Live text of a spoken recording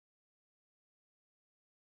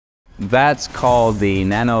That's called the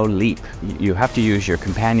Nano leap. You have to use your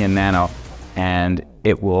companion Nano, and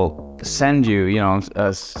it will send you,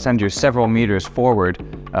 send you several meters forward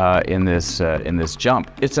in this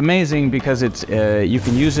jump. It's amazing because you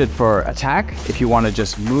can use it for attack if you want to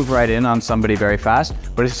just move right in on somebody very fast.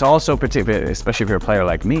 But it's also particularly, especially if you're a player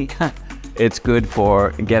like me, it's good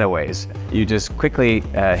for getaways. You just quickly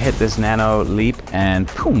hit this Nano leap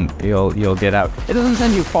and boom, you'll get out. It doesn't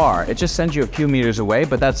send you far, it just sends you a few meters away,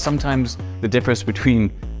 but that's sometimes the difference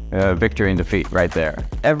between victory and defeat right there.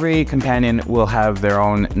 Every companion will have their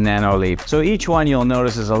own Nano leap. So each one you'll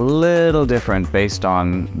notice is a little different based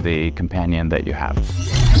on the companion that you have.